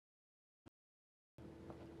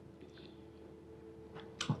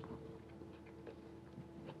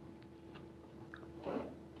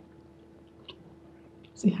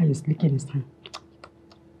See how he's licking his hand.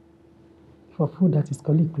 For food that his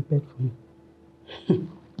colleague prepared for him.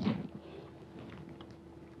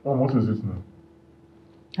 Mom, what is this now?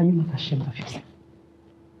 Are you not ashamed of yourself?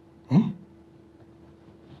 Eh?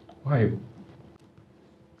 Why?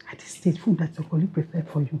 At this stage, food that your colleague prepared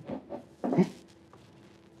for you. Eh?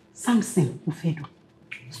 Samson Ufedu,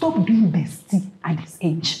 stop being bestie at this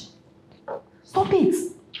age. Stop it.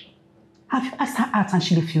 Have you asked her out and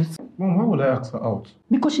she refused? Mom, why would I ask her out?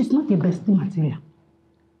 Because she's not a bestie material.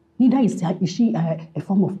 Neither is she a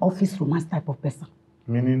form of office romance type of person.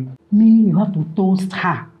 Meaning? Meaning you have to toast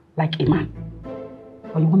her like a man.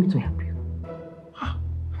 Or you want me to help you?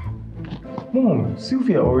 Mom,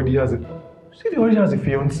 Sylvia already has a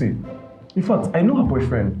fiancé. In fact, I know her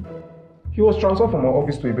boyfriend. He was transferred from our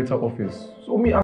office to a better office. So me